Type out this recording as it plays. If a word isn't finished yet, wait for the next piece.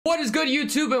What is good,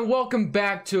 YouTube, and welcome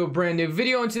back to a brand new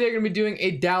video. And today we're going to be doing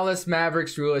a Dallas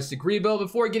Mavericks realistic rebuild.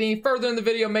 Before getting any further in the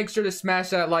video, make sure to smash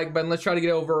that like button. Let's try to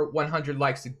get over 100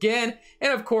 likes again.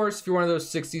 And of course, if you're one of those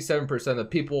 67% of the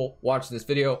people watching this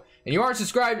video and you aren't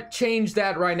subscribed, change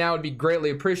that right now. It'd be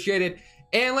greatly appreciated.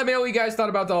 And let me know what you guys thought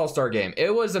about the All-Star game. It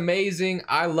was amazing.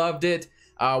 I loved it.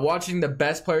 Watching the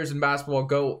best players in basketball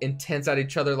go intense at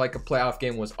each other like a playoff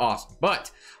game was awesome. But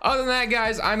other than that,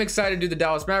 guys, I'm excited to do the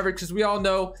Dallas Mavericks because we all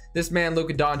know this man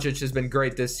Luka Doncic has been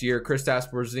great this year.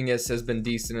 Kristaps has been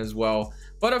decent as well.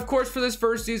 But of course, for this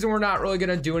first season, we're not really going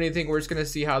to do anything. We're just going to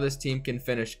see how this team can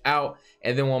finish out,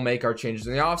 and then we'll make our changes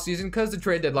in the offseason because the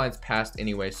trade deadline's passed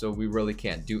anyway, so we really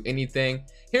can't do anything.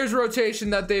 Here's a rotation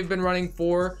that they've been running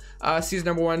for season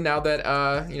number one. Now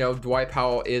that Dwight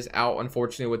Powell is out,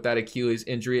 unfortunately, with that Achilles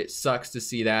injury, it sucks to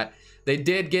see that. They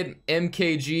did get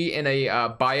MKG in a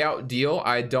buyout deal.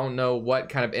 I don't know what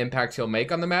kind of impact he'll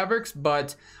make on the Mavericks,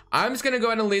 but I'm just going to go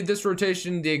ahead and leave this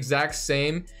rotation the exact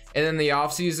same. And then the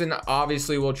offseason,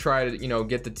 obviously, we'll try to,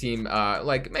 get the team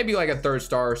maybe like a third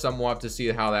star or something. We'll have to see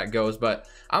how that goes. But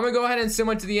I'm going to go ahead and send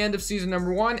one to the end of season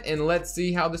number one, and let's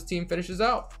see how this team finishes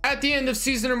out. At the end of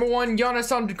season number one,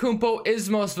 Giannis Antetokounmpo is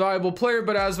the most valuable player.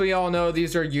 But as we all know,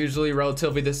 these are usually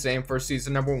relatively the same for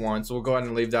season number one. So we'll go ahead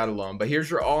and leave that alone. But here's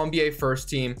your All-NBA first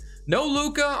team. No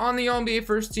Luka on the All-NBA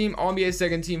first team. All-NBA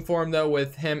second team for him, though,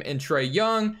 with him and Trae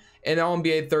Young. And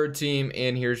All-NBA third team,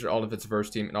 and here's your all-defensive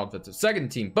first team and all-defensive second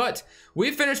team. But we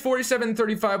finished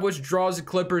 47-35, which draws the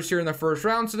Clippers here in the first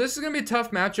round. So this is going to be a tough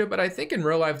matchup, but I think in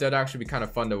real life that'd actually be kind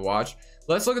of fun to watch.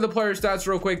 Let's look at the player stats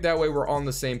real quick. That way we're on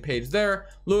the same page there.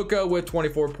 Luka with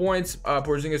 24 points,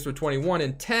 Porzingis with 21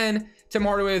 and 10, Tim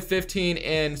Hardaway with 15,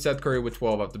 and Seth Curry with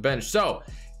 12 off the bench. So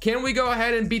can we go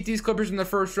ahead and beat these Clippers in the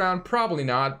first round? Probably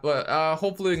not, but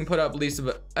hopefully we can put up at least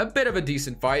a bit of a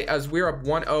decent fight, as we're up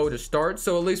 1-0 to start,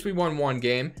 so at least we won one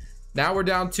game. Now we're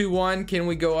down 2-1. Can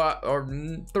we go up, or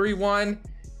 3-1?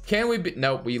 Can we be?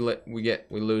 Nope, we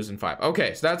lose in 5.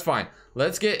 Okay, so that's fine.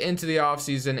 Let's get into the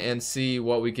offseason and see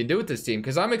what we can do with this team,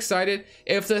 because I'm excited.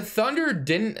 If the Thunder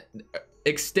didn't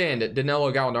extend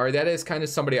Danilo Gallinari, that is kind of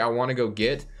somebody I want to go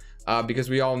get. Because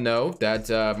we all know that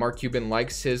Mark Cuban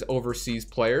likes his overseas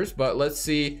players. But let's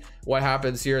see what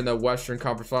happens here in the Western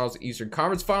Conference Finals, Eastern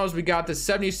Conference Finals. We got the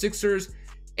 76ers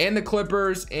and the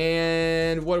Clippers.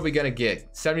 And what are we going to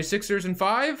get? 76ers in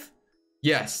 5?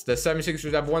 Yes, the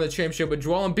 76ers have won the championship with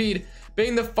Joel Embiid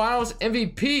being the Finals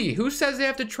MVP. Who says they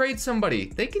have to trade somebody?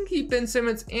 They can keep Ben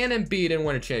Simmons and Embiid and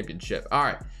win a championship. All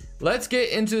right, let's get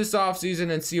into this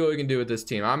offseason and see what we can do with this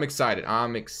team. I'm excited.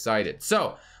 I'm excited.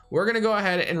 So we're going to go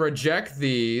ahead and reject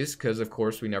these because, of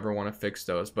course, we never want to fix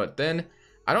those. But then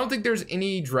I don't think there's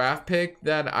any draft pick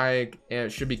that I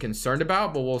should be concerned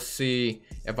about. But we'll see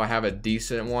if I have a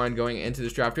decent one going into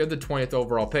this draft. We have the 20th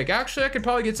overall pick. Actually, I could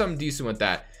probably get something decent with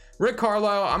that. Rick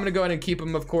Carlisle, I'm going to go ahead and keep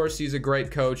him, of course. He's a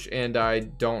great coach, and I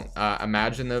don't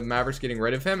imagine the Mavericks getting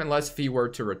rid of him unless if he were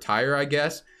to retire, I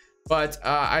guess. But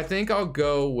I think I'll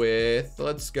go with,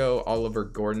 let's go Oliver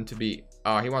Gordon to be,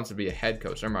 he wants to be a head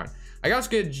coach. Never mind. I guess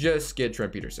just get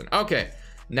Trent Peterson. Okay,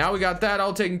 now we got that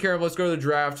all taken care of. Let's go to the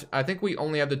draft. I think we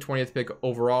only have the 20th pick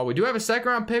overall. We do have a second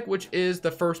round pick, which is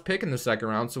the first pick in the second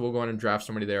round. So we'll go ahead and draft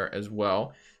somebody there as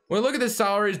well. When we look at the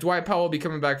salaries, Dwight Powell will be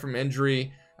coming back from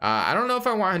injury. I don't know if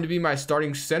I want him to be my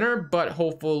starting center, but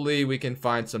hopefully we can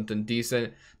find something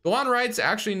decent. DeLon Wright's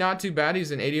actually not too bad.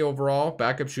 He's an 80 overall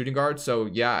backup shooting guard. So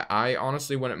yeah, I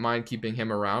honestly wouldn't mind keeping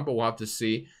him around, but we'll have to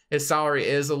see. His salary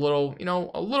is a little,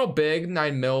 a little big.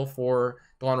 9 mil for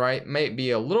DeLon Wright. May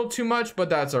be a little too much, but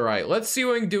that's all right. Let's see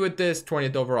what we can do with this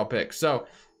 20th overall pick. So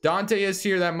Dante is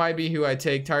here. That might be who I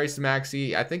take. Tyrese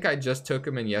Maxey. I think I just took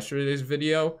him in yesterday's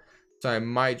video, so I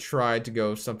might try to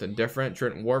go something different.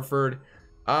 Trent Warford.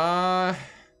 On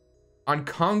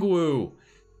Kongwu.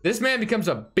 This man becomes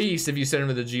a beast if you send him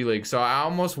to the G League. So I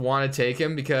almost want to take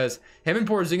him because him and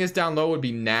Porzingis down low would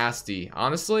be nasty.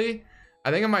 Honestly,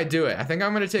 I think I might do it. I think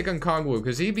I'm going to take on Kongwu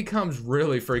because he becomes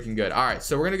really freaking good. All right,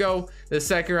 so we're going to go the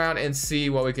second round and see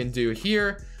what we can do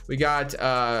here. We got,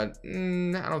 I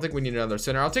don't think we need another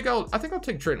center. I think I'll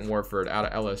take Trenton Warford out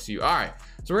of LSU. All right,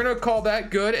 so we're going to call that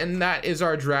good, and that is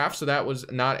our draft. So that was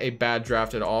not a bad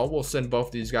draft at all. We'll send both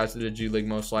these guys to the G League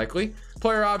most likely.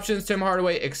 Player options, Tim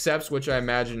Hardaway accepts, which I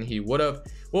imagine he would have.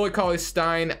 Willie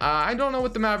Cauley-Stein, I don't know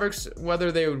what the Mavericks, whether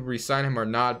they would re-sign him or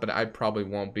not, but I probably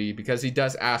won't be because he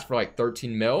does ask for like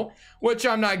 13 mil, which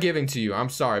I'm not giving to you. I'm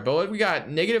sorry, but we got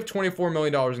negative $24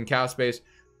 million in cap space.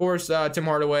 Of course, Tim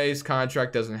Hardaway's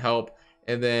contract doesn't help.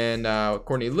 And then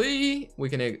Courtney Lee, we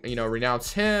can,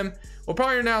 renounce him. We'll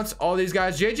probably renounce all these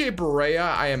guys. JJ Barea,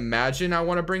 I imagine I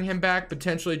want to bring him back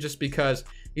potentially just because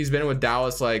he's been with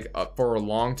Dallas like for a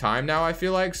long time now, I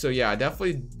feel like. So yeah, I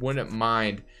definitely wouldn't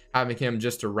mind having him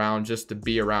just around, just to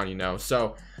be around, you know.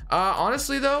 So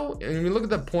honestly though, when we look at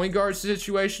the point guard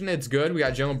situation, it's good. We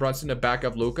got Jalen Brunson to back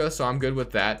up Luka, so I'm good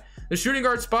with that. The shooting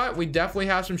guard spot, we definitely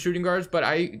have some shooting guards, but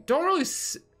I don't really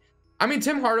I mean,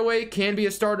 Tim Hardaway can be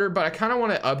a starter, but I kind of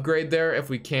want to upgrade there if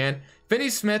we can.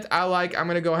 Finney Smith, I'm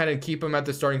going to go ahead and keep him at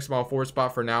the starting small forward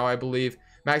spot for now, I believe.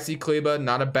 Maxi Kleba,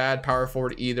 not a bad power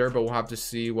forward either, but we'll have to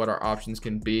see what our options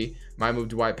can be. Might move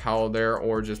Dwight Powell there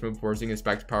or just move Porzingis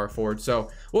back to power forward.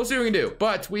 So we'll see what we can do.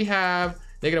 But we have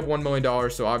negative $1 million,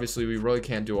 so obviously we really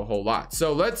can't do a whole lot.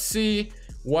 So let's see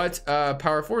what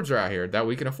power forwards are out here that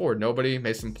we can afford. Nobody.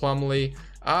 Mason Plumlee.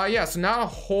 Yeah, so not a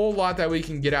whole lot that we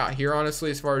can get out here, honestly,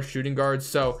 as far as shooting guards.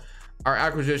 So our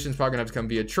acquisition is probably gonna have to come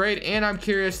via trade. And I'm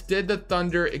curious, did the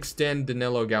Thunder extend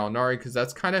Danilo Gallinari? Because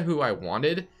that's kind of who I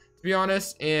wanted, to be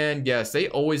honest. And yes, they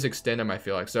always extend him, I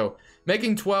feel like. So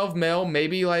making 12 mil,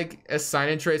 maybe like a sign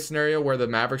and trade scenario where the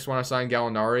Mavericks want to sign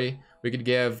Gallinari. We could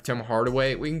give Tim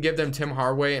Hardaway. We can give them Tim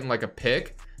Hardaway and like a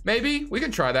pick. Maybe we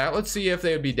can try that. Let's see if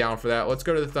they would be down for that. Let's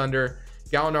go to the Thunder.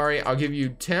 Gallinari, I'll give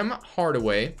you Tim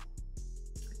Hardaway.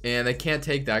 And they can't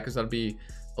take that because that'll be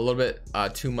a little bit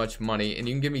too much money. And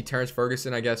you can give me Terrence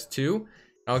Ferguson, I guess, too.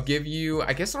 I'll give you,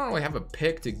 I guess I don't really have a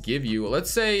pick to give you.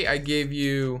 Let's say I gave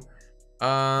you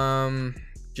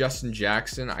Justin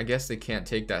Jackson. I guess they can't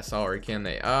take that salary, can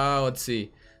they? Let's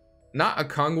see. Not a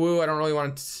Kongwu. I don't really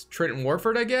want to trade in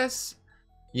Warford, I guess.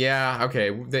 Yeah,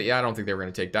 okay. Yeah, I don't think they were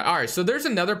going to take that. All right, so there's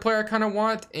another player I kind of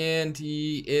want, and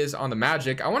he is on the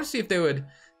Magic. I want to see if they would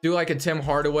do like a Tim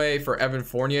Hardaway for Evan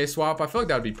Fournier swap. I feel like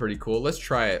that would be pretty cool. Let's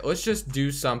try it. Let's just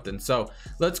do something. So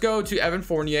let's go to Evan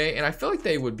Fournier, and I feel like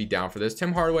they would be down for this.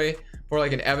 Tim Hardaway for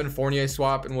like an Evan Fournier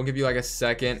swap, and we'll give you like a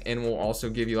second, and we'll also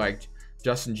give you like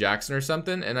Justin Jackson or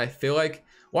something. And I feel like,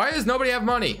 why does nobody have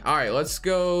money? All right, let's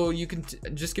go. You can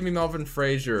just give me Melvin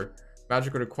Frazier.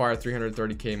 Magic would acquire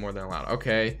 330K more than allowed.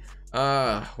 Okay.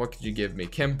 What could you give me?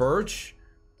 Kim Birch?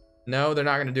 No, they're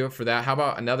not going to do it for that. How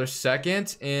about another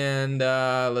second? And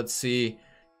let's see.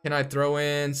 Can I throw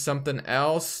in something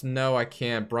else? No, I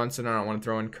can't. Brunson, I don't want to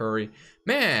throw in Curry.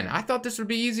 Man, I thought this would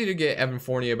be easy to get Evan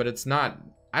Fournier, but it's not.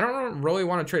 I don't really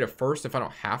want to trade a first if I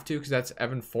don't have to, because that's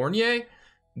Evan Fournier.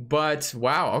 But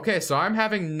wow. Okay, so I'm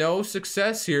having no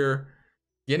success here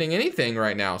getting anything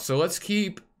right now. So let's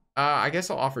keep, I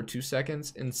guess I'll offer 2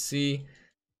 seconds and see.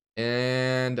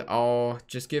 And I'll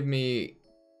just give me,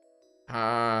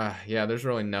 yeah, there's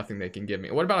really nothing they can give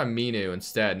me. What about a Minu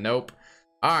instead? Nope.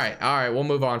 All right, we'll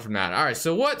move on from that. All right,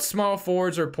 so what small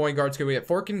forwards or point guards can we get?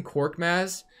 Furkan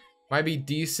Korkmaz might be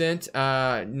decent.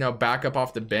 Back up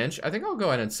off the bench. I think I'll go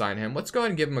ahead and sign him. Let's go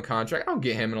ahead and give him a contract. I don't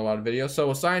get him in a lot of videos, so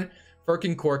we'll sign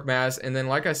Furkan Korkmaz. And then,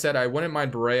 like I said, I wouldn't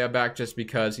mind Barea back just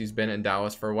because he's been in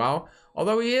Dallas for a while.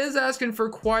 Although he is asking for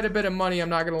quite a bit of money, I'm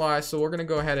not gonna lie. So we're gonna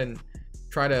go ahead and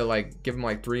try to like give him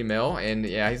like 3 mil, and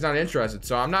yeah, he's not interested.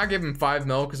 So I'm not giving him 5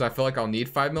 mil because I feel like I'll need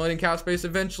 5 million in cap space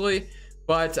eventually.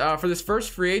 But for this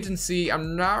first free agency,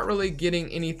 I'm not really getting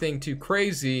anything too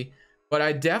crazy, but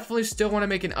I definitely still want to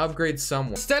make an upgrade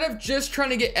somewhere. Instead of just trying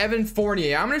to get Evan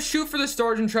Fournier, I'm going to shoot for the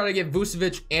stars and try to get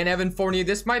Vucevic and Evan Fournier.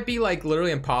 This might be like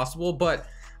literally impossible, but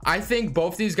I think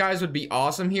both these guys would be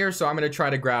awesome here, so I'm going to try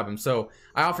to grab them. So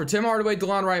I offer Tim Hardaway,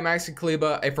 DeLon Wright, Maxi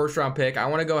Kleba a first-round pick. I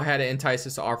want to go ahead and entice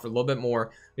us to offer a little bit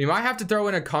more. We might have to throw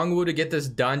in a Kongwu to get this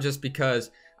done just because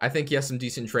I think he has some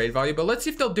decent trade value, but let's see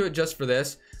if they'll do it just for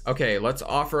this. Okay, let's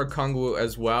offer a Kongwu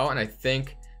as well, and I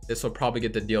think this will probably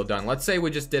get the deal done. Let's say we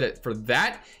just did it for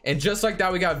that, and just like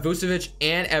that, we got Vucevic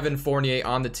and Evan Fournier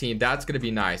on the team. That's going to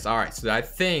be nice. All right, so I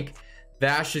think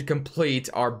that should complete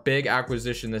our big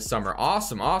acquisition this summer.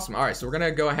 Awesome. All right, so we're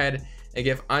gonna go ahead and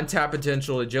give untapped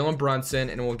potential to Jalen Brunson,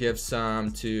 and we'll give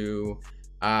some to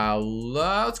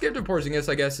let's give it to Porzingis,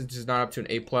 I guess, it's just not up to an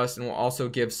A+, and we'll also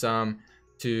give some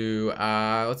to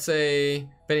let's say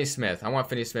Finney Smith. I want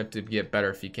Finney Smith to get better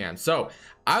if he can. So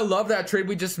I love that trade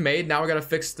we just made. Now we got to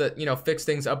fix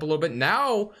things up a little bit.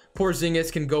 Now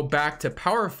Porzingis can go back to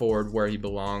power forward where he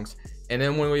belongs. And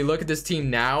then when we look at this team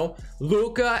now,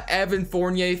 Luka, Evan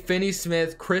Fournier, Finney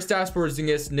Smith, Kristaps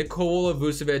Porzingis, Nikola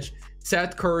Vucevic,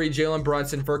 Seth Curry, Jalen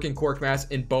Brunson, Furkan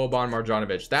Korkmaz, and Boban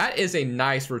Marjanovic. That is a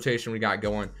nice rotation we got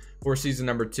going for season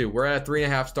number 2. We're at a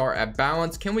 3.5 star at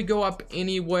balance. Can we go up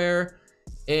anywhere?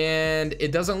 And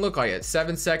it doesn't look like it.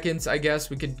 7 seconds, I guess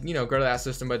we could, go to that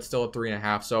system, but it's still a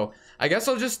 3.5. So I guess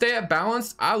I'll just stay at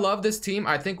balance. I love this team.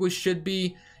 I think we should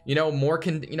be, more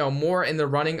in the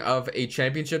running of a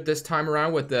championship this time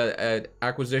around with the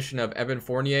acquisition of Evan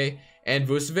Fournier and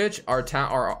Vucevic,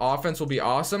 our offense will be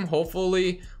awesome.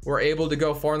 Hopefully, we're able to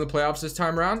go far in the playoffs this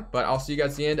time around. But I'll see you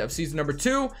guys at the end of season number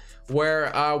 2,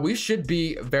 where we should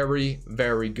be very,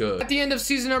 very good. At the end of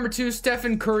season number 2,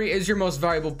 Stephen Curry is your most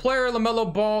valuable player.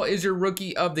 LaMelo Ball is your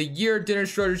rookie of the year. Dennis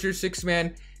Schroeder is your 6th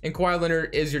man. And Kawhi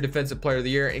Leonard is your defensive player of the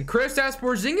year. And Kristaps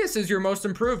Porzingis is your most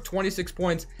improved. 26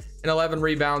 points and 11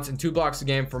 rebounds and 2 blocks a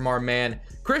game from our man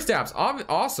Kristaps.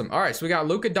 Awesome. All right, so we got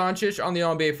Luka Doncic on the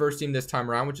All-NBA first team this time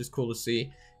around, which is cool to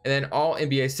see. And then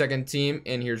All-NBA second team.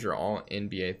 And here's your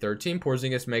All-NBA third team.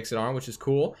 Porzingis makes it on, which is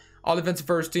cool. All-defensive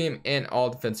first team and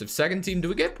all-defensive second team. Do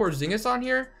we get Porzingis on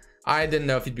here? I didn't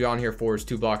know if he'd be on here for his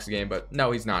 2 blocks a game, but no,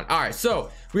 he's not. All right,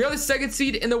 so we are the 2nd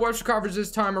seed in the Western Conference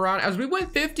this time around, as we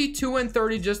went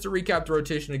 52-30. Just to recap the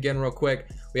rotation again real quick,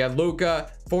 we had Luka,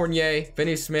 Fournier,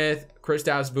 Finney-Smith,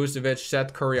 Kristaps, Vucevic,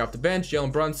 Seth Curry off the bench,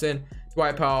 Jalen Brunson,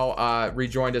 Dwight Powell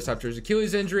rejoined us after his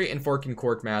Achilles injury, and Furkan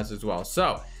Korkmaz as well.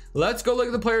 So let's go look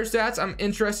at the player stats. I'm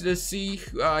interested to see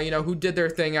who did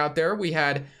their thing out there. We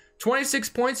had 26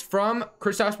 points from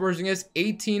Kristaps Porzingis,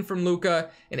 18 from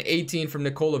Luka, and 18 from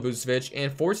Nikola Vucevic,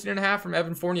 and 14.5 from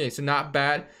Evan Fournier. So not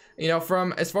bad.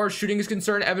 From as far as shooting is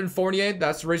concerned, Evan Fournier,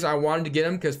 that's the reason I wanted to get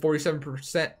him, because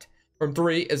 47% from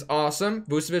 3 is awesome.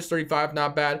 Vucevic 35,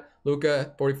 not bad.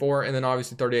 Luka 44, and then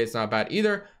obviously 38 is not bad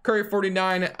either. Curry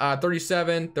 49,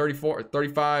 37, 34,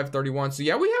 35, 31. So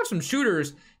yeah, we have some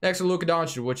shooters next to Luka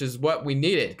Doncic, which is what we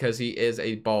needed, because he is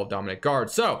a ball dominant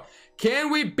guard. So can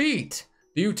we beat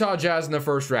the Utah Jazz in the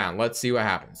first round? Let's see what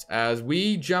happens as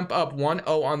we jump up 1-0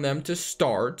 on them to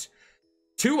start.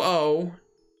 2-0.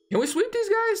 Can we sweep these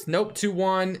guys? Nope.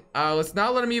 2-1. Let's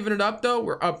not let them even it up though.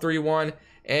 We're up 3-1,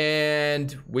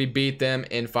 and we beat them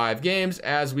in 5 games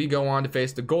as we go on to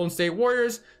face the Golden State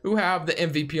Warriors, who have the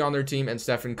MVP on their team and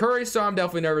Stephen Curry. So I'm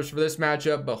definitely nervous for this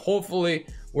matchup, but hopefully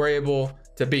we're able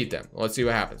to beat them. Let's see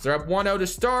what happens. They're up 1-0 to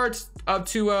start, up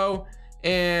 2-0.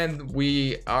 And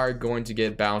we are going to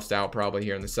get bounced out probably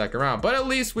here in the second round. But at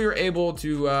least we were able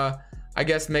to, I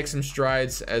guess, make some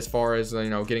strides as far as,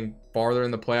 getting farther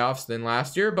in the playoffs than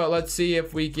last year. But let's see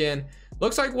if we can.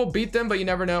 Looks like we'll beat them, but you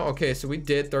never know. Okay, so we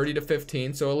did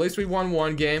 30-15. So at least we won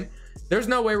 1 game. There's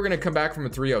no way we're going to come back from a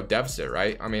 3-0 deficit,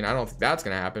 right? I mean, I don't think that's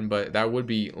going to happen, but that would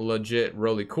be legit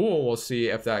really cool. We'll see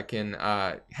if that can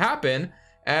happen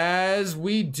as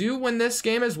we do win this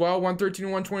game as well.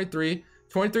 113-123.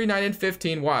 23, 9, and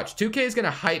 15. Watch. 2K is going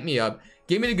to hype me up,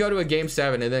 get me to go to a game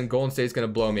 7, and then Golden State's going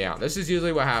to blow me out. This is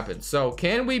usually what happens. So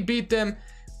can we beat them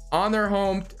on their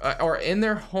home or in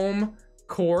their home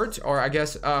court, or I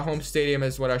guess home stadium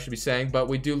is what I should be saying. But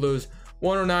we do lose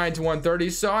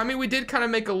 109-130. So, I mean, we did kind of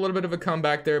make a little bit of a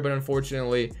comeback there, but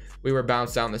unfortunately, we were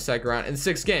bounced out in the second round in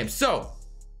 6 games. So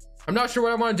I'm not sure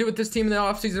what I want to do with this team in the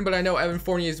offseason, but I know Evan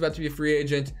Fournier is about to be a free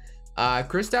agent.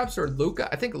 Kristaps or Luka?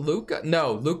 I think Luka.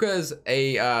 No, Luka is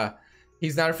a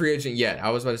he's not a free agent yet. I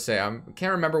was about to say, I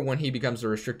can't remember when he becomes a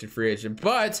restricted free agent,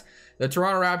 but the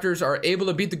Toronto Raptors are able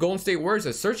to beat the Golden State Warriors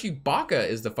as Serge Ibaka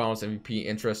is the Finals MVP,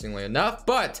 interestingly enough.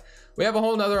 But we have a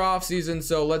whole nother offseason,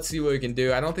 so let's see what we can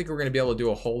do. I don't think we're going to be able to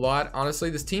do a whole lot. Honestly,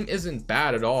 this team isn't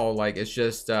bad at all. Like, it's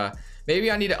just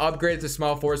maybe I need to upgrade it to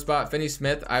small forward spot.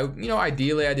 Finney-Smith,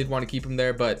 ideally I did want to keep him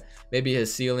there, but maybe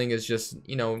his ceiling is just,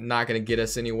 not going to get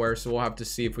us anywhere. So we'll have to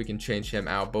see if we can change him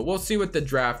out, but we'll see what the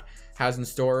draft has in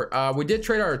store. We did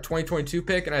trade our 2022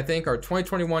 pick, and I think our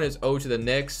 2021 is owed to the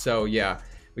Knicks. So yeah,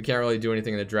 we can't really do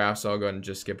anything in the draft, so I'll go ahead and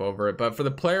just skip over it. But for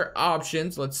the player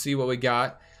options, let's see what we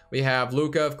got. We have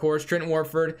Luka, of course, Trenton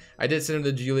Warford. I did send him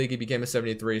to the G League. He became a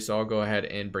 73, so I'll go ahead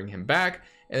and bring him back.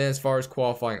 And then as far as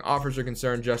qualifying offers are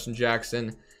concerned, Justin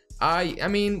Jackson. I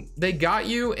mean, they got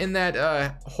you in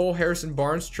that whole Harrison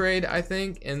Barnes trade, I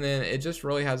think. And then it just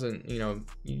really hasn't,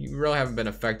 you really haven't been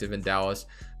effective in Dallas.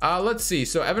 Let's see.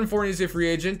 So Evan Fournier is a free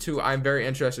agent who I'm very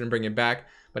interested in bringing back.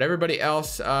 But everybody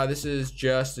else, this is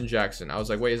Justin Jackson. I was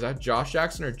like, wait, is that Josh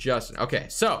Jackson or Justin? Okay,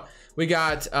 so we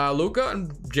got Luka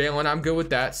and Jalen. I'm good with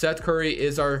that. Seth Curry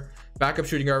is our backup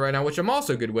shooting guard right now, which I'm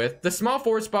also good with. The small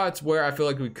forward spots where I feel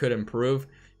like we could improve.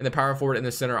 And the power forward in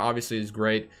the center obviously is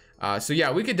great. So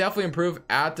yeah, we could definitely improve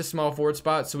at the small forward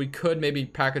spot. So we could maybe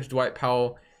package Dwight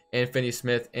Powell and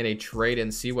Finney-Smith in a trade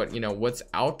and see what, what's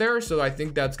out there. So I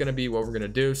think that's going to be what we're going to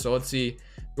do. So let's see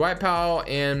Dwight Powell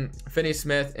and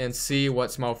Finney-Smith and see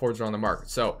what small forwards are on the market.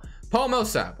 So Paul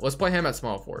Millsap, let's play him at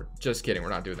small forward. Just kidding, we're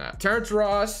not doing that. Terrence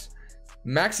Ross,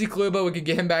 Maxi Kluba, we could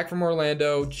get him back from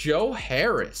Orlando. Joe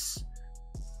Harris,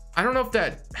 I don't know if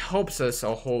that helps us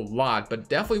a whole lot, but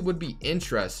definitely would be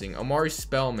interesting. Omari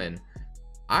Spellman,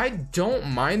 I don't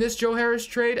mind this Joe Harris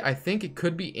trade. I think it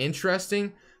could be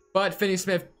interesting, but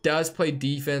Finney-Smith does play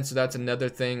defense, so that's another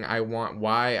thing I want.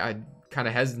 Why I kind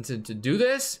of hesitant to do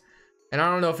this. and I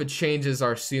don't know if it changes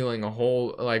our ceiling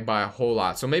by a whole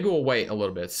lot. So maybe we'll wait a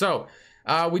little bit. So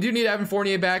we do need Evan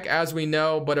Fournier back, as we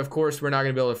know, but of course we're not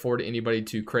going to be able to afford anybody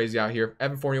too crazy out here.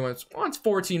 Evan Fournier wants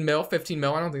 14 mil, 15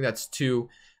 mil. I don't think that's too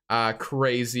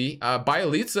crazy.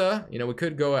 Bielitsa, you know, we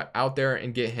could go out there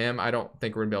and get him. I don't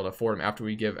think we're gonna be able to afford him after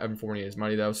we give Evan Fournier his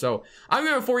money though. So I'm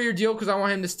gonna have a 4-year deal because I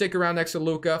want him to stick around next to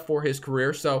Luka for his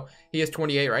career. So he is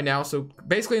 28 right now, so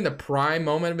basically in the prime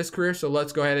moment of his career. So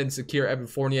let's go ahead and secure Evan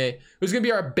Fournier, who's gonna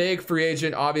be our big free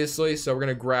agent, obviously. So we're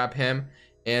gonna grab him.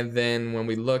 And then when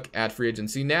we look at free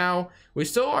agency now, we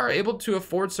still are able to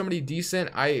afford somebody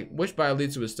decent. I wish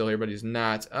Bielitsa was still here, but he's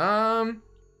not.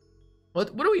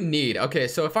 What do we need? Okay,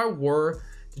 so if I were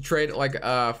to trade like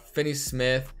Finney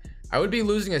Smith, I would be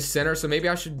losing a center. So maybe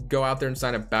I should go out there and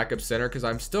sign a backup center because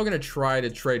I'm still going to try to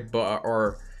trade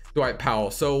Dwight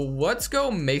Powell. So let's go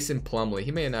Mason Plumlee.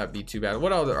 He may not be too bad.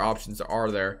 What other options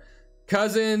are there?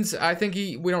 Cousins, I think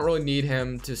we don't really need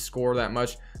him to score that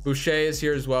much. Boucher is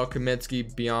here as well.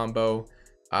 Kaminsky, Biyombo,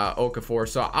 Okafor.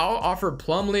 So I'll offer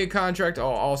Plumlee a contract. I'll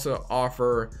also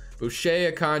offer Boucher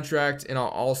a contract, and I'll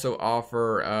also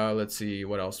offer let's see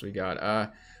what else we got.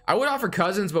 I would offer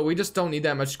Cousins, but we just don't need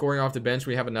that much scoring off the bench.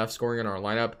 We have enough scoring in our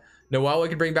lineup. Noel we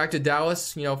can bring back to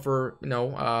Dallas, you know, for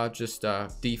just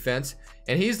defense,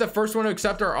 and he's the first one to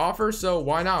accept our offer, so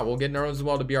why not? We'll get Nerlens as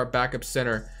well to be our backup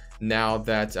center now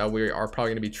that we are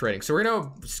probably going to be trading. So we're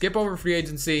gonna skip over free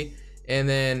agency. And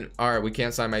then, all right, we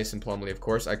can't sign Mason Plumlee, of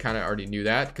course. I kind of already knew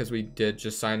that because we did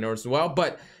just sign Nerlens as well.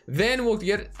 But then we'll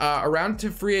get around to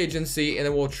free agency, and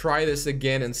then we'll try this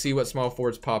again and see what small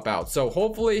forwards pop out. So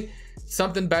hopefully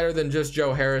something better than just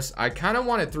Joe Harris. I kind of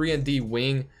want a 3-and-D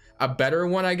wing, a better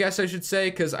one, I guess I should say,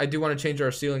 because I do want to change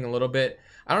our ceiling a little bit.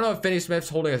 I don't know if Finney Smith's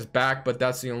holding us back, but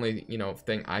that's the only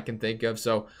thing I can think of.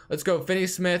 So let's go Finney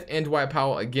Smith and Dwight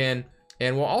Powell again,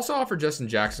 and we'll also offer Justin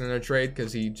Jackson in a trade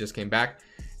because he just came back.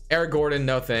 Eric Gordon,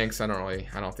 no thanks. I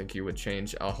don't think he would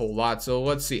change a whole lot. So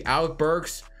let's see. Alec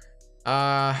Burks,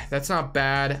 that's not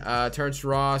bad. Terrence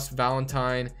Ross,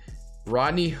 Valentine,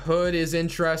 Rodney Hood is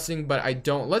interesting, but I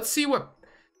don't. Let's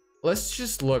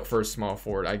just look for a small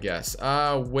forward, I guess.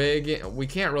 Wig, we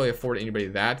can't really afford anybody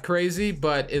that crazy,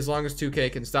 but as long as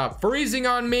 2K can stop freezing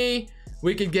on me,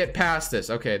 we could get past this.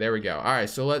 Okay, there we go. All right,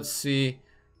 so let's see.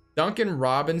 Duncan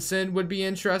Robinson would be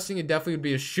interesting. It definitely would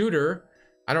be a shooter.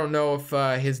 I don't know if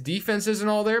his defense isn't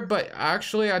all there, but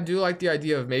actually I do like the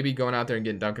idea of maybe going out there and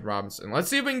getting Duncan Robinson. Let's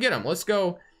see if we can get him. Let's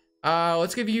go.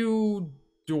 Let's give you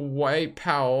Dwight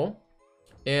Powell,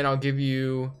 and I'll give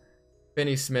you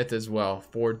Finney Smith as well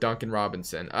for Duncan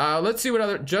Robinson. Let's see what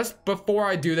other, just before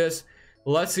I do this,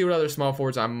 let's see what other small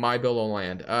forwards I might be able to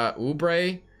land.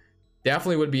 Oubre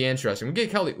definitely would be interesting. We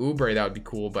get Kelly Oubre, that would be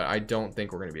cool, but I don't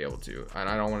think we're going to be able to, and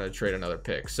I don't want to trade another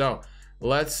pick. So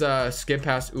let's skip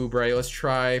past Oubre. Let's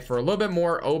try for a little bit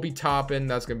more. Obi Toppin,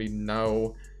 that's going to be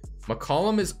no.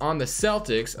 McCollum is on the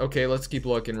Celtics. Okay, let's keep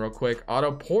looking real quick.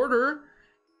 Otto Porter.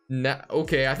 No,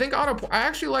 okay, I think I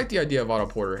actually like the idea of Otto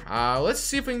Porter. Let's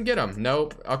see if we can get him.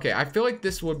 Nope. Okay, I feel like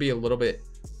this would be a little bit.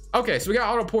 Okay, so we got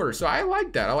Otto Porter. So I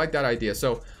like that. I like that idea.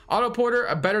 So Otto Porter,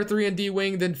 a better 3-and-D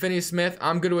wing than Finney Smith.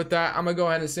 I'm good with that. I'm going to go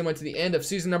ahead and send it to the end of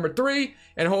season number 3.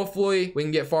 And hopefully we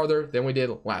can get farther than we did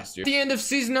last year. At the end of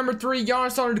season number 3,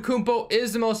 Giannis Antetokounmpo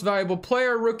is the most valuable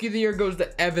player. Rookie of the year goes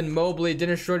to Evan Mobley.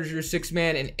 Dennis Schroeder's your 6th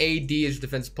man. And AD is your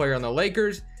defensive player on the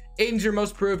Lakers. Aiden's your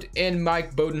most proved. And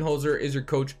Mike Budenholzer is your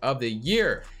coach of the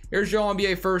year. Here's your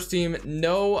All-NBA first team.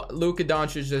 No Luka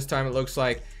Doncic this time, it looks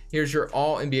like. Here's your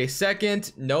All-NBA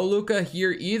second. No Luka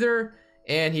here either.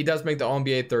 And he does make the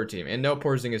All-NBA third team. And no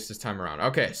Porzingis this time around.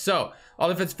 Okay, so all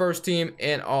defense first team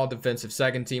and all defensive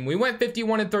second team. We went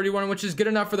 51-31, which is good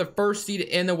enough for the first seed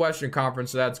in the Western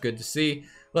Conference. So that's good to see.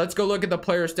 Let's go look at the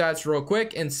player stats real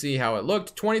quick and see how it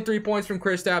looked. 23 points from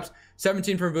Kristaps,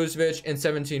 17 from Vucevic, and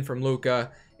 17 from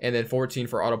Luka. And then 14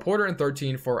 for Otto Porter and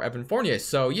 13 for Evan Fournier.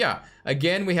 So yeah,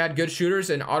 again, we had good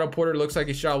shooters, and Otto Porter looks like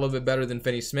he shot a little bit better than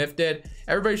Finney Smith did.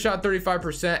 Everybody shot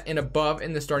 35% and above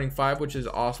in the starting 5, which is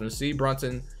awesome to see.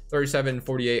 Brunson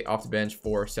 37-48 off the bench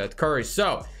for Seth Curry.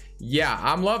 So yeah,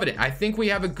 I'm loving it. I think we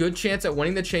have a good chance at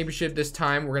winning the championship this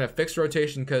time. We're gonna fix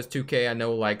rotation because 2K I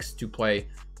know likes to play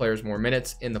players more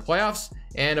minutes in the playoffs,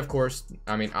 and of course,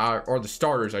 I mean, or the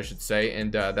starters, I should say,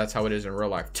 and that's how it is in real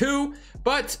life too.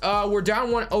 But we're down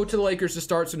 1-0 to the Lakers to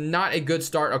start, so not a good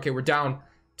start. Okay, we're down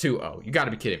 2-0. You got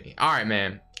to be kidding me. All right,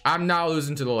 man. I'm not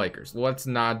losing to the Lakers. Let's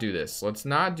not do this. Let's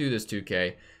not do this,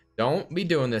 2K. Don't be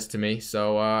doing this to me.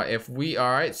 So if we, all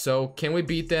right, so can we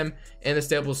beat them in the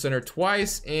Staples Center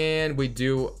twice? And we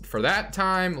do for that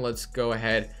time. Let's go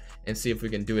ahead and see if we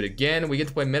can do it again. We get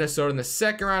to play Minnesota in the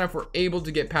second round if we're able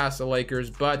to get past the Lakers,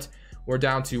 but We're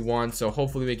down 2-1, so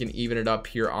hopefully we can even it up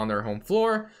here on their home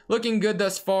floor. Looking good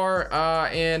thus far,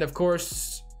 and of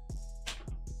course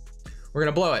we're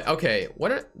gonna blow it. Okay, what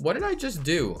did I just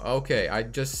do? Okay, I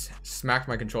just smacked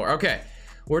my controller. Okay,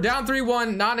 we're down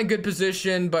 3-1, not in a good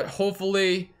position, but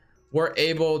hopefully we're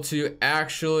able to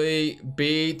actually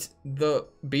beat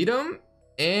them,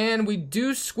 and we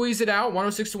do squeeze it out.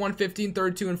 106 to 115,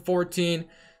 32 and 14.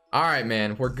 All right,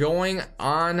 man, we're going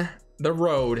on the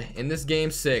road in this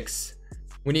game 6.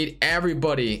 We need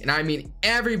everybody, and I mean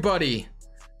everybody,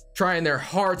 trying their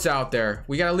hearts out there.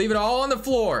 We gotta leave it all on the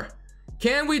floor.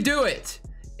 Can we do it?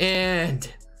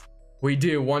 And we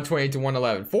do. 128 to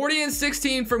 111, 40 and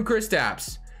 16 from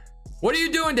Kristaps. What are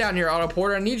you doing down here, Otto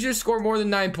Porter? I need you to score more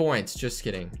than 9 points. Just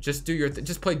kidding. Just do your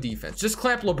just play defense. Just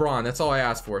clamp LeBron. That's all I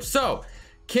asked for. So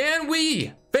can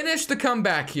we finish the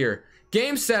comeback here?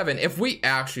 Game 7. If we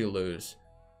actually lose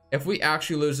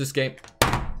this game,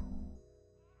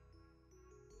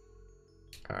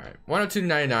 all right, 102 to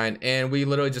 99, and we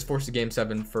literally just forced a game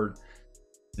 7 for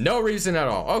no reason at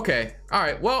all. Okay, all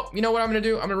right, well, you know what I'm gonna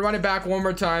do? I'm gonna run it back one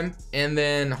more time, and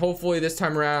then hopefully this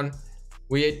time around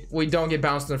we don't get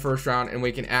bounced in the first round, and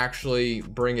we can actually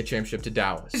bring a championship to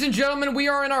Dallas. Ladies and gentlemen, we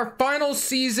are in our final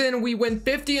season. We win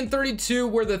 50 and 32.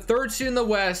 We're the 3rd seed in the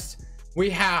West. We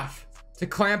have to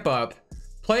clamp up,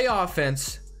 play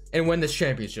offense, and win this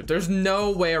championship. There's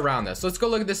no way around this. Let's go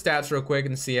look at the stats real quick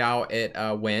and see how it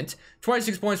went.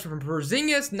 26 points from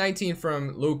Porzingis, 19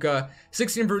 from Luka,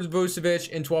 16 from Vucevic,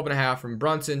 and 12.5 from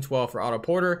Brunson, 12 for Otto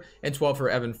Porter, and 12 for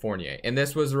Evan Fournier. And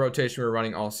this was the rotation we were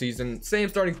running all season. Same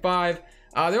starting 5.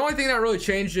 The only thing that really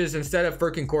changed is instead of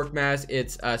Furkan Korkmaz,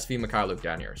 it's Svi Mikhailuk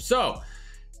down here. So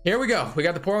here we go. We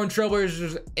got the Portland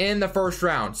Trailblazers in the first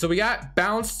round. So we got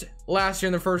bounced last year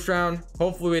in the first round.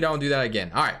 Hopefully we don't do that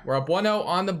again. All right, we're up 1-0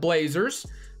 on the Blazers.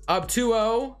 Up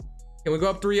 2-0. Can we go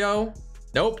up 3-0?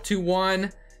 Nope. 2-1.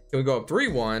 Can we go up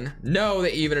 3-1? No,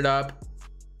 they even it up.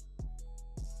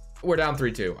 We're down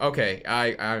 3-2. Okay,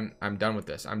 I'm done with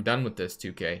this. I'm done with this,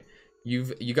 2K.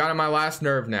 You got on my last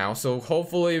nerve now. So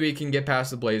hopefully we can get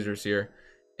past the Blazers here.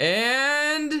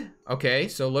 And okay,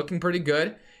 so looking pretty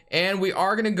good. And we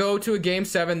are going to go to a game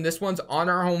 7. This one's on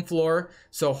our home floor.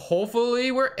 So hopefully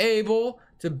we're able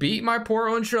to beat my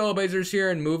Portland Trailblazers here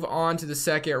and move on to the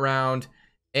second round.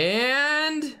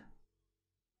 And